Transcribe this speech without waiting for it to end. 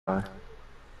Alright,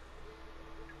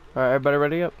 everybody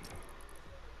ready up?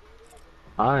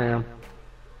 I am.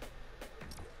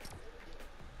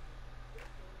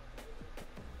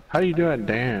 How do you do that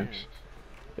dance?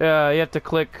 You have to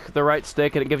click the right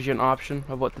stick and it gives you an option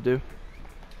of what to do.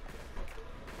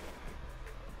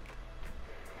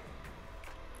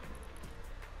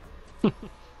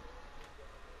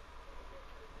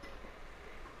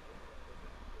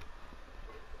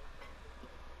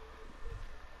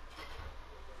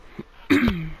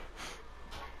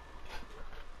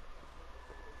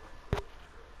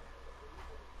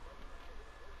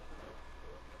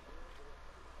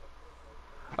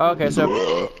 Okay,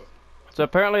 so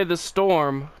apparently the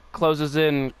storm closes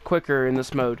in quicker in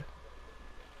this mode.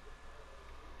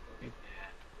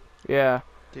 Yeah,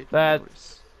 Didn't that.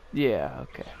 notice. Yeah,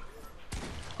 okay.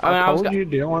 I I was. told you,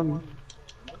 Dylan.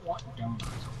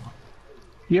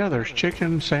 Yeah, there's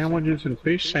chicken sandwiches and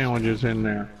fish sandwiches in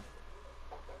there.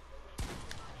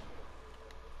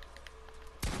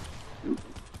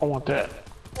 I want that.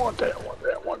 Want that, want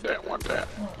that, want that, want that.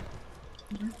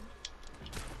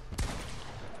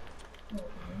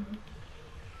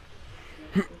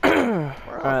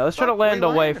 Alright, let's try to land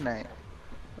away.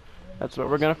 That's what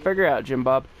we're gonna figure out, Jim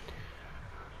Bob.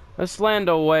 Let's land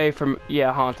away from,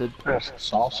 yeah, haunted. There's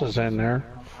sauces in there.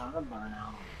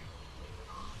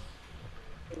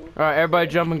 Alright, everybody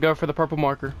jump and go for the purple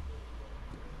marker.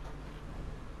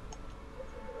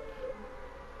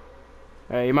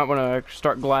 You might want to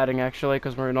start gliding, actually,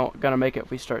 because we're not gonna make it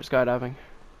if we start skydiving.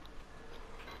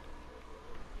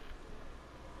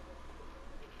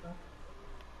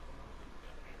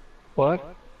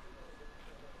 What?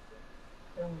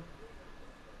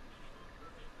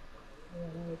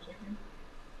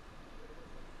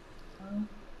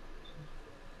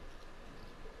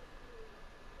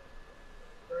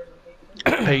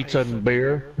 Pizza and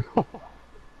beer.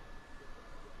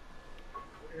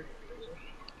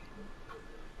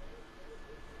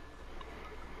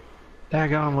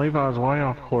 Daggone, Levi's way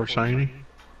off course, ain't he?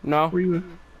 No? Where you at?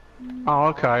 Oh,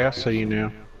 okay, I see you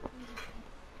now.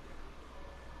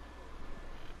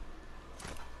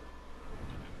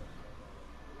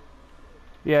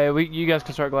 Yeah, you guys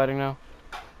can start gliding now.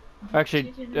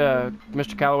 Actually,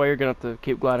 Mr. Calloway, you're gonna have to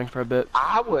keep gliding for a bit.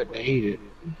 I wouldn't eat it.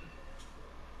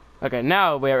 Okay,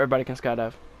 now everybody can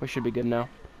skydive. We should be good now.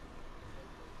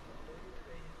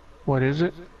 What is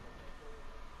it?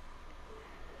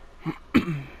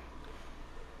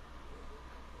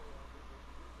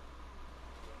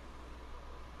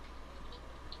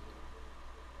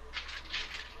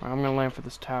 I'm gonna land for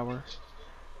this tower.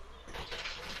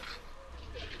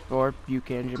 Or you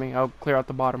can, Jimmy. I'll clear out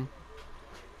the bottom.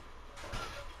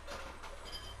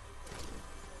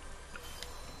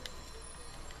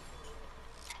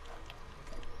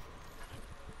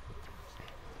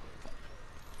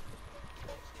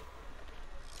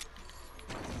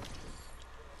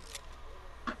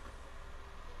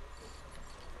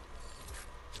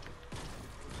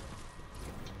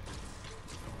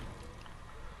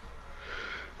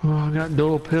 Well, I got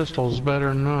dual pistols, better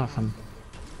than nothing.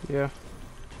 Yeah.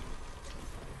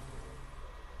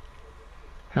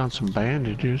 Found some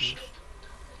bandages.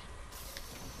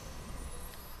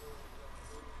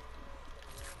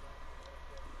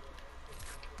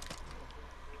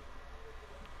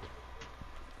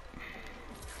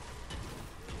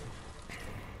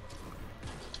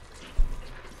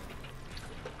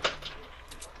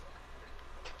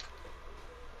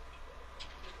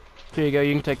 Here you go.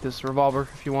 You can take this revolver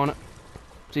if you want it.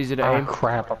 It's easy to aim.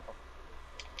 Crap.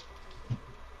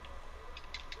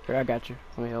 Here, I got you.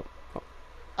 Let me help. Oh,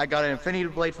 I got an infinity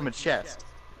blade from a chest.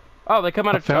 oh they come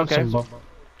out of... Okay.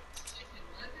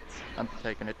 I'm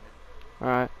taking it.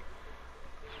 Alright.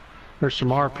 There's some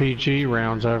RPG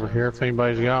rounds over here if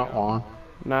anybody's got one.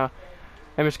 No.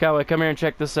 Hey, Mr. Calloway, come here and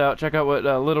check this out. Check out what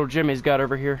little Jimmy's got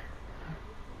over here.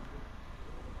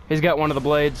 He's got one of the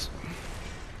blades.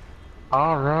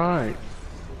 Alright.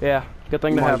 Yeah, good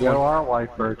thing to have Go one. our way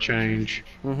for a change.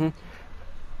 Mm-hmm.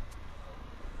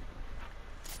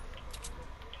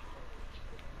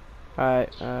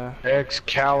 Alright,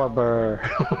 Excalibur.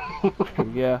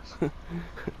 yeah.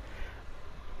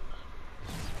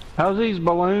 How's these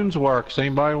balloons work? Does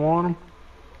anybody want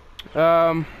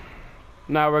them?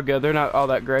 No, we're good. They're not all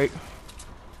that great.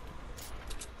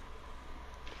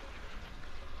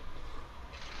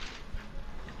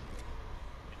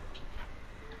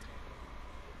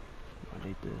 I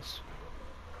need this.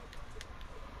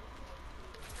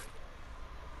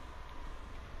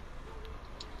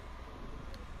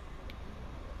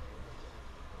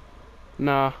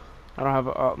 No, I don't have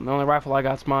the only rifle I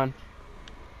got's mine.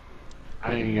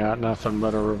 I ain't got nothing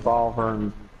but a revolver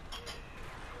and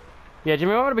Yeah,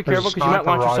 Jimmy, I want to be careful because you might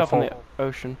launch yourself in the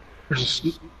ocean.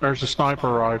 There's a sniper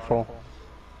rifle.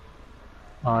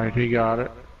 Alright, he got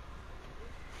it.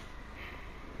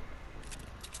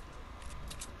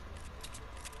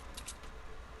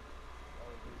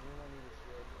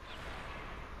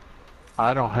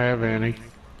 I don't have any.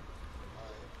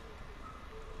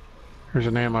 Here's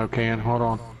an ammo can, hold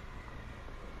on.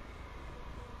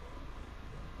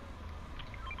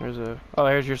 There's a... Oh,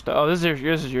 here's your stuff. Oh, this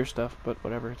is your stuff, but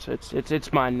whatever.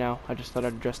 It's mine now. I just thought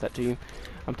I'd address that to you.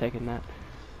 I'm taking that.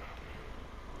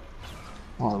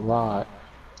 Alright.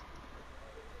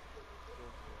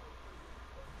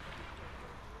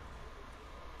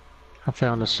 I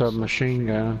found a submachine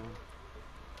gun.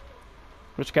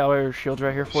 Which caliber shield's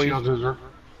right here for you?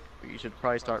 You should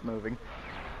probably start moving.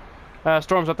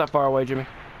 Storm's not that far away, Jimmy.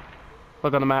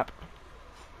 Look on the map.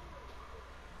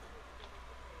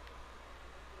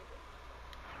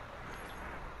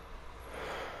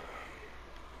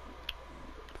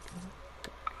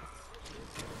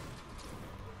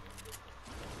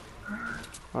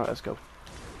 Alright, let's go.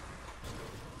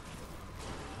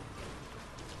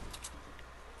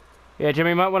 Yeah,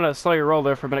 Jimmy, you might want to slow your roll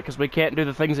there for a minute because we can't do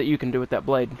the things that you can do with that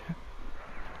blade.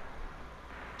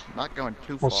 Not going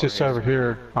too far. What's this over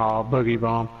here? Oh, boogie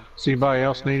bomb. Does anybody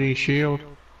else need any shield?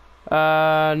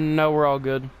 No, we're all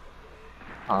good.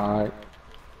 Alright.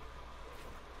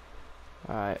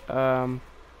 Alright,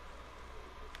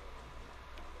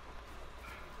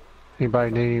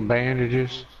 Anybody need any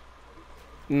bandages?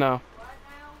 no.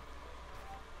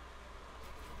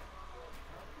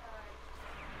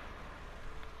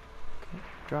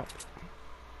 Drop.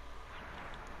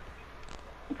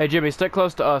 Hey Jimmy, stick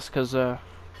close to us, cause you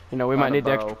know we might need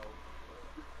the extra.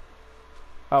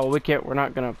 Oh, well, we can't. We're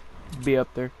not gonna be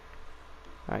up there.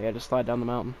 Alright, yeah, just slide down the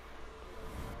mountain.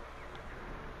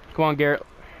 Come on, Garrett.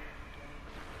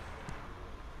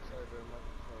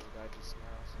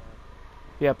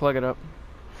 Yeah, plug it up.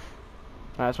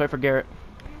 Alright, let's wait for Garrett.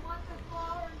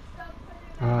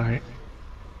 Alright.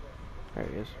 There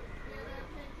he is.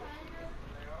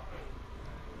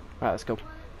 Alright, let's go.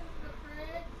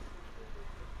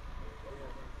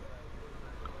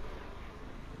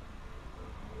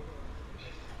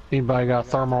 Anybody got a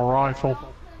thermal rifle?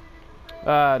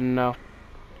 No.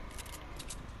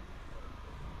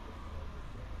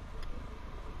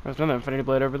 There's another infinity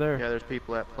blade over there. Yeah, there's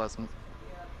people at Pleasant.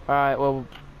 Alright, well,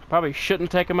 probably shouldn't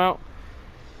take him out.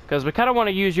 Because we kind of want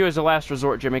to use you as a last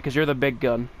resort, Jimmy, because you're the big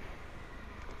gun.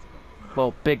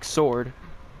 Well, big sword.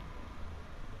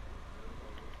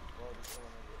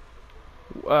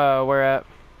 Where at?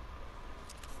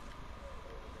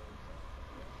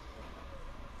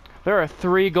 There are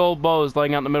 3 gold bows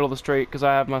laying out in the middle of the street because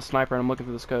I have my sniper and I'm looking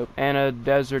through the scope. And a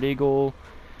Desert Eagle,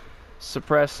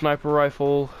 suppressed sniper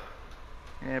rifle.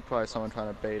 Yeah, probably someone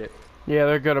trying to bait it. Yeah,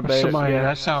 they're gonna bait it. Yeah.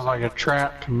 That sounds like a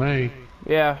trap to me.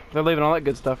 Yeah, they're leaving all that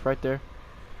good stuff right there.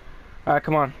 Alright,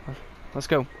 come on. Let's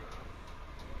go.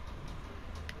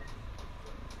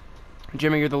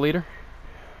 Jimmy, you're the leader?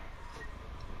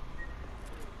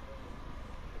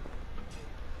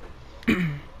 Yeah,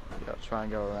 try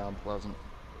and go around Pleasant.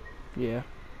 Yeah.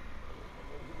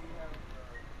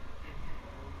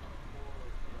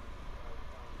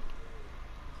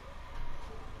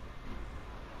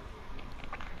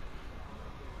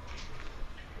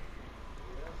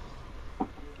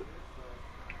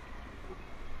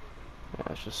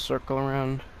 Let's just circle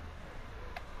around.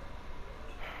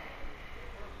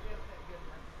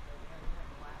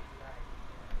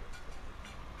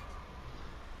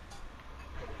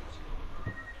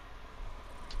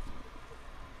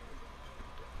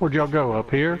 Where'd y'all go?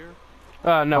 Up here?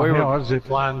 No, we were. I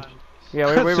ziplined. Yeah,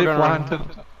 we were going around. to...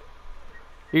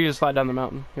 You just slide down the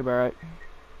mountain. You'll be alright.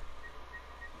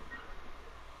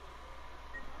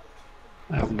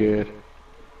 That's good.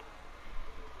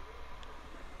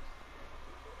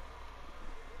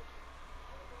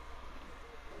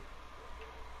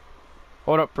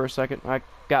 Hold up for a second. I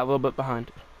got a little bit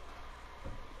behind.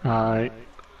 Alright.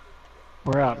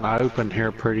 We're out in the open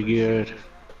here pretty good.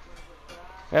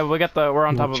 Yeah, we got the. We're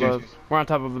on top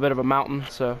of a bit of a mountain,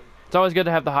 so it's always good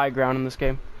to have the high ground in this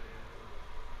game.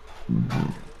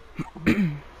 We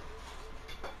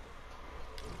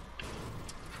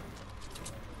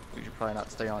should probably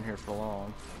not stay on here for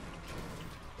long.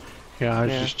 Yeah, I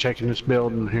was just checking this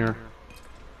building here.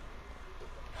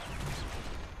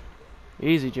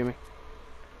 Easy, Jimmy.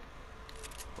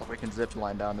 Well, we can zip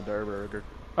line down to Durburger.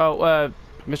 Oh,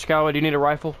 Mr. Calloway, do you need a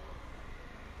rifle?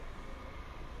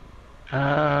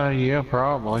 Yeah,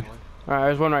 probably. Alright,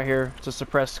 there's one right here. It's a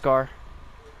suppressed scar.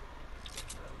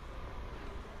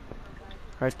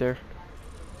 Right there.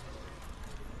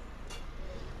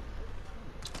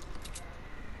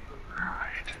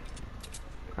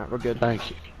 Alright, we're good.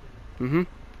 Thank you. Mm-hmm.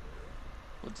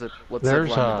 Let's There's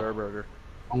zip line the dirt burger.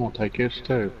 I'm gonna take this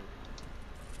too.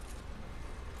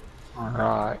 Alright.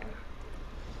 Alright,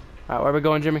 where are we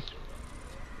going, Jimmy?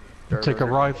 Dirt Take a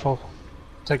burger. rifle.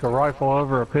 Take a rifle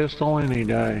over a pistol any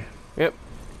day. Yep.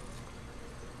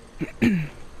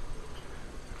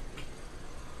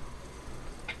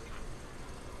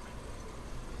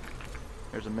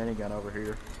 There's a minigun over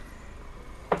here.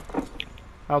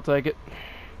 I'll take it.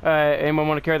 Anyone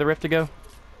want to carry the rift to go?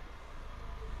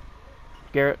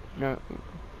 Garrett? No.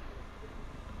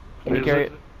 Can you Is carry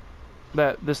it?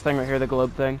 it? This thing right here, the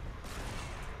globe thing.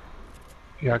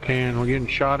 Yeah, I can. We're getting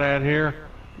shot at here.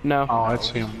 No. Oh, that's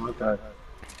him. Okay.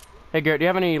 Hey Garrett, do you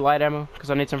have any light ammo?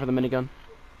 Because I need some for the minigun.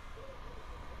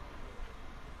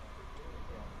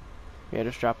 Yeah,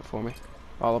 just drop it for me.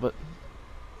 All of it.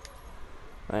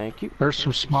 Thank you. There's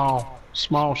some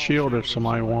small shield if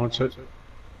somebody wants it.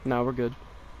 No, we're good.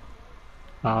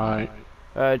 Alright.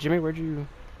 Jimmy, where'd you...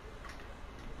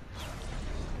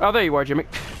 Oh, there you are, Jimmy.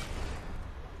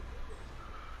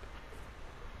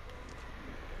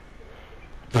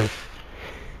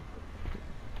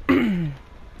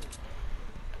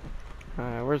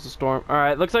 Where's the storm?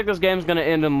 Alright, looks like this game's gonna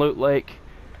end in Loot Lake.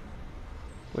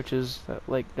 Which is that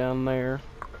lake down there.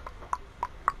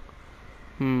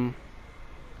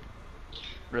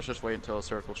 Let's just wait until the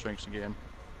circle shrinks again.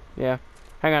 Yeah.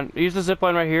 Hang on, use the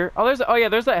zipline right here. Oh, yeah,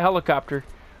 there's that helicopter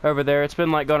over there. It's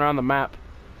been like going around the map.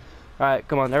 Alright,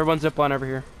 come on, everyone zipline over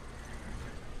here.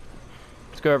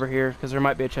 Let's go over here, because there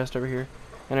might be a chest over here.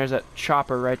 And there's that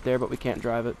chopper right there, but we can't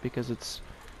drive it because it's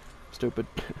stupid.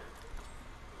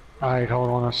 Alright, hold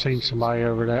on. I've seen somebody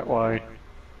over that way.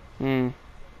 Yeah,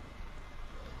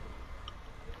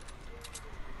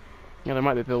 there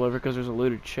might be people over because there's a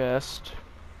looted chest.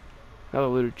 Another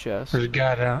looted chest. There's a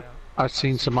guy down. I've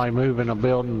seen somebody move in a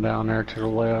building down there to the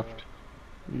left.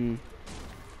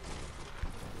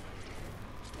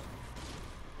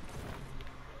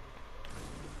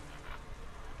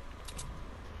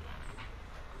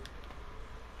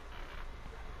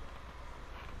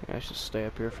 Yeah, I should stay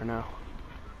up here for now.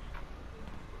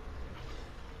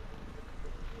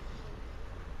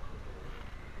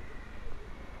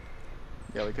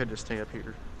 Yeah, we could just stay up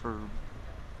here for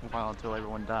a while until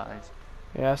everyone dies.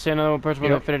 Yeah, I see another person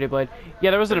with an infinity blade.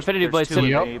 Yeah, there was an infinity blade. There's two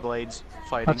infinity blades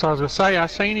fighting. That's what I was gonna say. I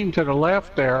seen him to the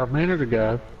left there a minute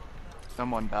ago.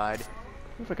 Someone died.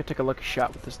 If I could take a lucky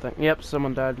shot with this thing. Yep,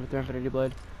 someone died with their infinity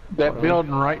blade. That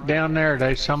building right down there,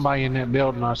 there's somebody in that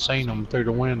building. I seen them through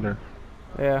the window.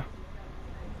 Yeah.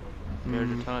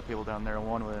 There's a ton of people down there,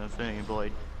 one with an infinity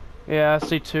blade. Yeah, I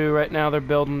see two right now. They're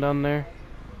building down there.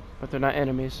 But they're not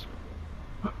enemies.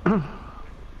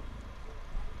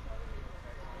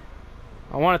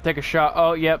 I want to take a shot.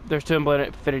 Oh, yep, there's two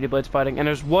infinity blades fighting. And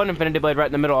there's one infinity blade right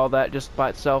in the middle of all that, just by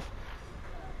itself.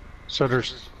 So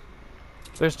there's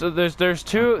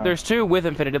two with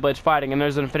infinity blades fighting, and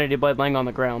there's an infinity blade laying on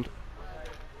the ground.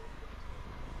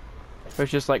 There's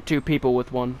just like two people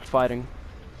with one fighting.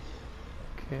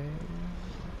 Okay.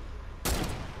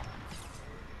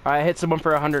 I hit someone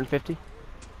for 150.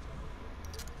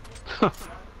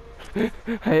 I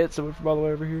hit someone from all the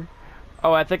way over here.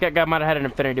 Oh, I think that guy might have had an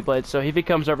infinity blade, so if he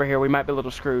comes over here, we might be a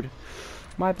little screwed.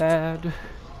 My bad.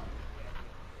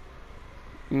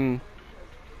 Well,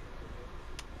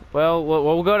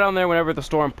 we'll go down there whenever the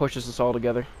storm pushes us all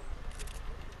together.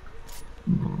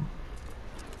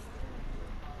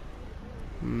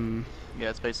 Yeah,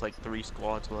 it's basically like 3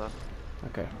 squads left.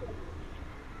 Okay.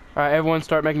 Alright, everyone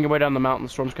start making your way down the mountain.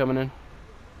 The storm's coming in.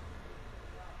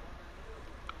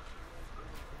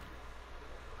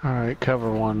 Alright,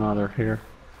 cover one another here.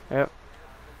 Yep.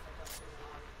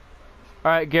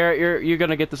 Alright, Garrett, you're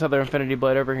gonna get this other infinity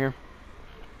blade over here.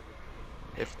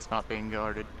 If it's not being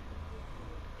guarded.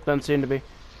 Doesn't seem to be.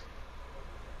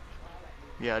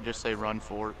 Yeah, just say run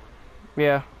for it.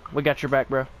 Yeah, we got your back,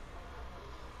 bro.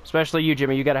 Especially you,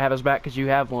 Jimmy. You gotta have his back because you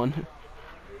have one.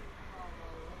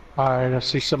 Alright, I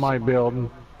see somebody building.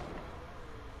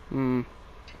 There's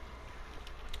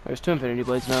two infinity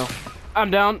blades now. I'm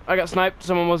down. I got sniped.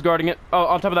 Someone was guarding it. Oh,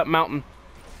 on top of that mountain.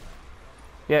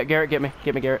 Yeah, Garrett, get me.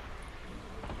 Get me, Garrett.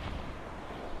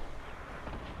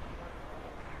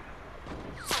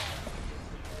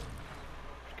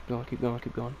 Keep going, keep going,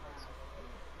 keep going.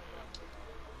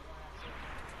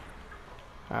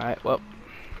 Alright, well.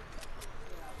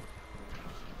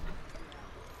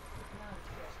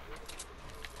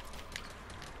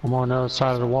 I'm on the other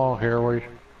side of the wall here.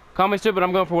 Call me stupid,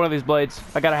 I'm going for one of these blades.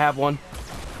 I gotta have one.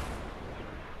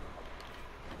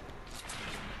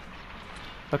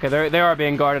 Okay, they are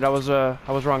being guarded. I was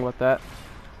wrong about that.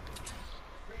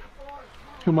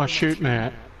 Who am I shooting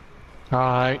at?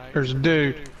 Alright, there's a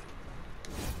dude.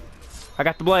 I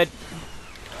got the blade.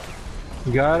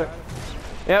 You got it?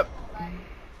 Yep.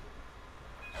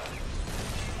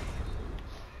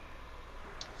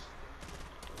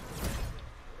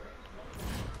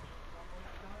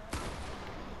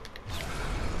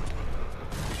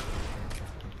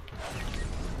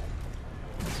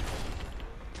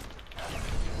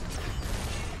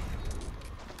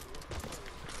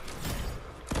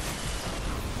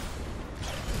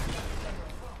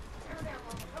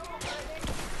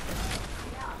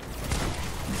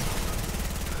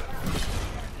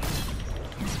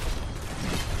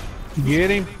 Get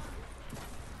him.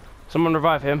 Someone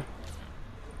revive him.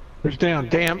 He's down.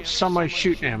 Damn, somebody's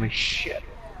shooting at me. Shit.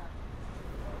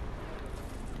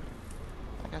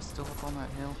 That guy's still up on that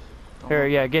hill. Don't Here,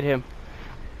 look. yeah, get him.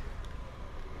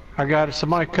 I got it.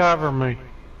 Somebody cover me.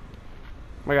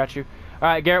 I got you.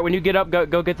 Alright, Garrett, when you get up,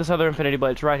 go get this other Infinity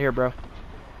Blade. It's right here, bro.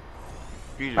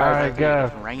 Jesus, Alright, it's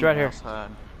go. raining right here. outside.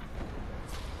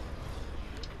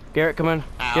 Garrett, come in.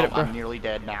 Ow, Get it, bro. I'm nearly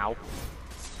dead now.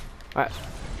 Alright.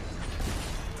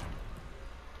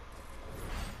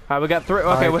 Alright, we got three.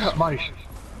 Okay,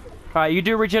 alright, you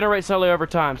do regenerate slowly over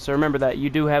time, so remember that. You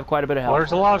do have quite a bit of Well, health.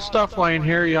 there's a lot of stuff laying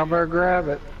here. Y'all better grab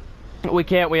it. We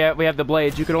can't. We have the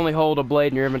blades. You can only hold a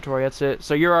blade in your inventory. That's it.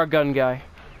 So you're our gun guy.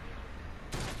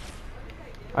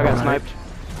 I got Alright.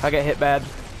 sniped. I got hit bad.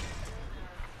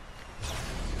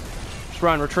 Just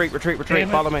run. Retreat. Retreat. Retreat. Damn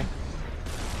it. Follow me.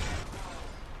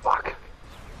 Fuck.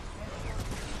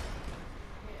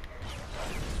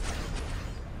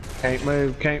 Can't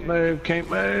move, can't move, can't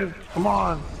move. Come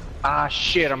on. Ah,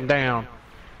 shit, I'm down.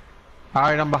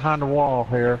 Alright, I'm behind the wall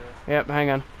here. Yep. Hang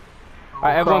on.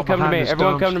 Alright, everyone come to me.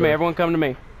 Everyone come to me. Everyone come to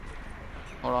me.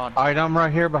 Hold on. Alright, I'm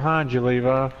right here behind you,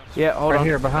 Levi. Yeah. Hold Right on.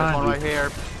 here There's behind one you. right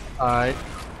here. Alright.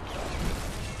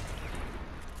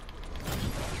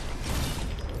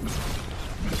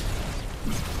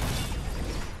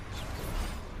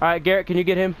 Alright, Garrett, can you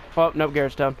get him? Oh, no,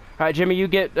 Garrett's down. Alright, Jimmy, you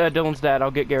get Dylan's dad. I'll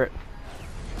get Garrett.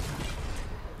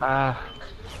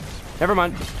 Never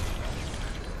mind.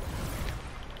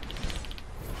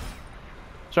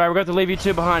 Sorry, we're going to have to leave you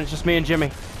two behind. It's just me and Jimmy.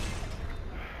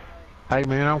 Hey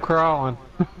man, I'm crawling.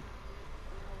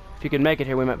 If you can make it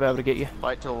here, we might be able to get you.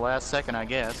 Fight till the last second, I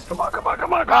guess. Come on, come on,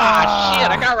 come on. Ah,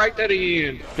 shit, I got right to the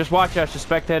end. Just watch us. Just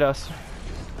spectate us.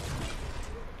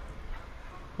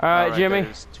 Alright, Jimmy.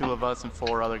 There's 2 of us and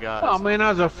 4 other guys. Oh man, I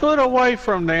was a foot away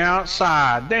from the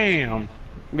outside. Damn.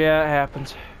 Yeah, it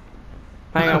happens.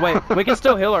 Hang on, wait. We can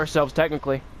still heal ourselves,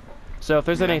 technically. So if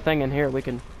there's anything in here, we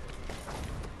can...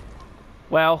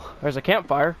 Well, there's a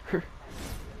campfire.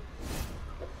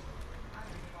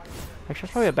 Actually,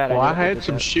 that's probably a bad Well, idea.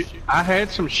 I had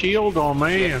some shield on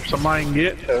me. If somebody can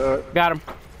get to it. Got him.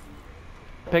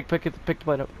 Pick the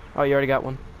plate up. Oh, you already got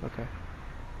one. Okay. All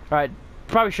right.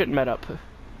 Probably shouldn't met up.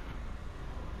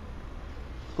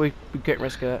 We can't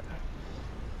risk that.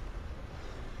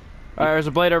 All right, there's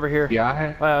a blade over here. Yeah, I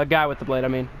had. A guy with the blade. I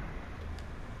mean.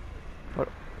 What,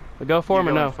 we go for him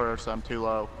or You're no? going first, I'm too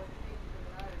low.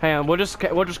 Hang on. We'll just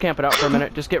camp it out for a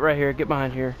minute. Just get right here. Get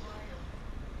behind here.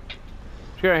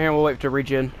 Just get right here and we'll wait to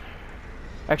regen.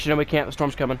 Actually, no, we can't. The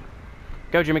storm's coming.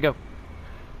 Go, Jimmy. Go.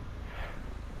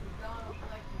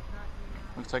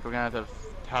 Looks like we're gonna have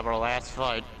to have our last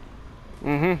fight.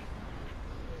 Mm-hmm.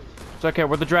 It's okay,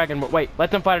 we're the dragon, but wait,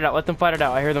 let them fight it out, let them fight it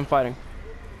out. I hear them fighting.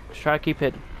 Just try to keep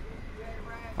hidden.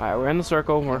 Alright, we're in the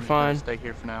circle, we're I'm fine. gonna stay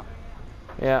here for now.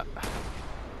 Yeah.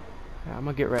 I'm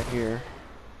gonna get right here.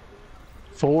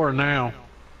 4 now.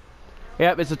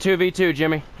 Yep, it's a 2v2,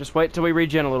 Jimmy. Just wait till we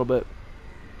regen a little bit.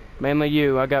 Mainly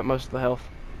you, I got most of the health.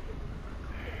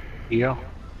 Yeah.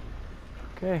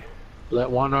 Okay. Let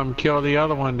one of them kill the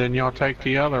other one, then y'all take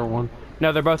the other one.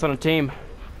 No, they're both on a team.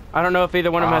 I don't know if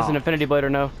either one of them has an Oh. infinity blade or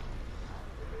no.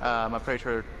 I'm pretty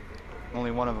sure only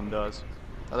one of them does.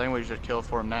 I think we should kill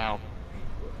for him now.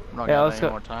 I'm not Yeah, gonna let's have any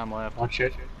go. more time left.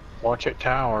 Watch it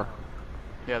tower.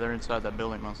 Yeah, they're inside that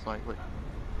building most likely.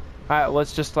 Alright,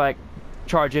 let's just like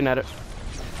charge in at it.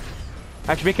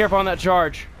 Actually, be careful on that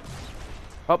charge.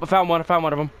 Oh, I found one of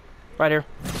them. Right here.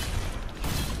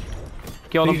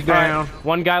 Killed him. He's down. Alright,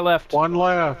 one guy left. One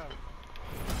left.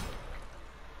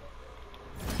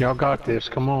 Y'all got this.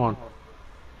 Come on.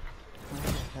 Where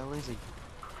the hell is he?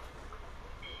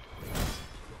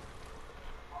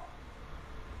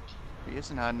 He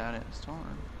isn't hiding out in the storm.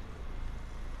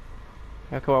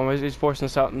 Yeah, come on, he's forcing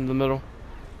us out in the middle.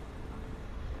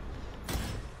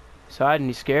 He's hiding,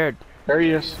 he's scared. There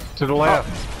he is. To the left.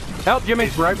 Help, Jimmy!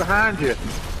 He's right behind you.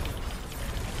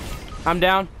 I'm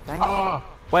down. Oh,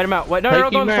 Wait him out. Wait, no, take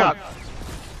no, go in him the out. storm.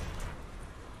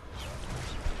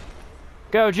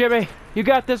 Go, Jimmy. You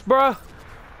got this, bro.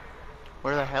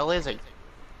 Where the hell is he?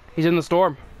 He's in the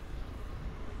storm.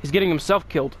 He's getting himself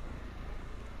killed.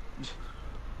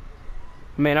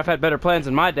 Man, I've had better plans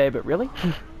in my day, but really?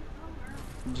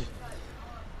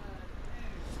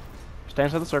 Stay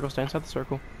inside the circle, stay inside the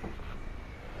circle.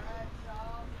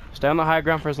 Stay on the high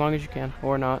ground for as long as you can,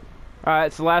 or not. Alright,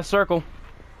 it's the last circle.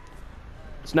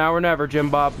 It's now or never, Jim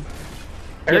Bob.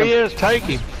 There he is, take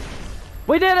him.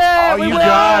 We did it! Oh, we you won!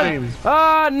 got him.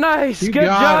 Oh, nice! You Good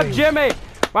got job, him. Jimmy!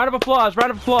 Round of applause,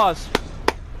 round of applause.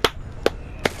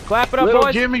 Clap it up, Little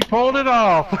boys. Jimmy pulled it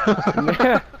off.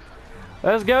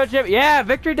 Let's go, Jimmy. Yeah,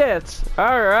 victory dance.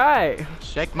 Alright.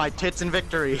 Shake my tits in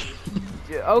victory.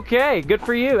 Okay, good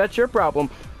for you. That's your problem.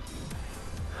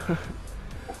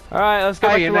 Alright, let's go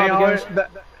back Hey, to lobby, guys.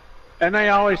 and they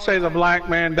always say the black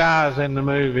man dies in the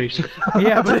movies.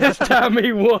 Yeah, but this time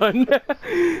he won.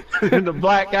 And the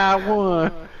black guy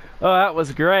won. Oh, that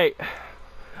was great.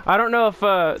 I don't know if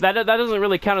that doesn't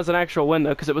really count as an actual win though,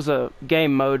 because it was a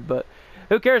game mode. But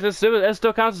who cares? It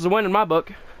still counts as a win in my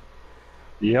book.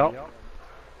 Yep.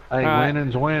 Hey, Right.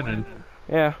 winning's winning.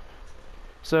 Yeah.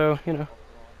 So you know.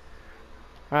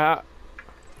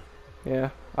 Yeah.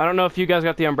 I don't know if you guys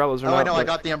got the umbrellas or Oh, not. I know, I but-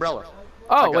 got the umbrella.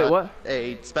 Oh, I wait, got what?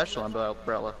 A special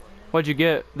umbrella. What'd you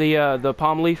get? The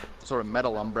palm leaf? Sort of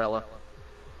metal umbrella.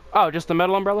 Oh, just the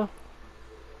metal umbrella?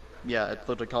 Yeah, it's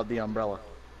literally called the umbrella.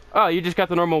 Oh, you just got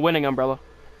the normal winning umbrella.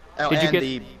 Oh, Did you and get-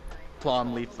 the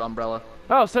palm leaf umbrella.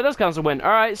 Oh, so that counts as a win. All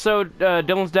right, so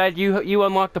Dylan's dad, you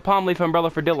unlocked the palm leaf umbrella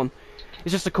for Dylan.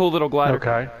 It's just a cool little glider.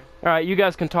 Okay. All right, you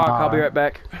guys can talk. I'll be Alright. right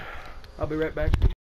back. I'll be right back.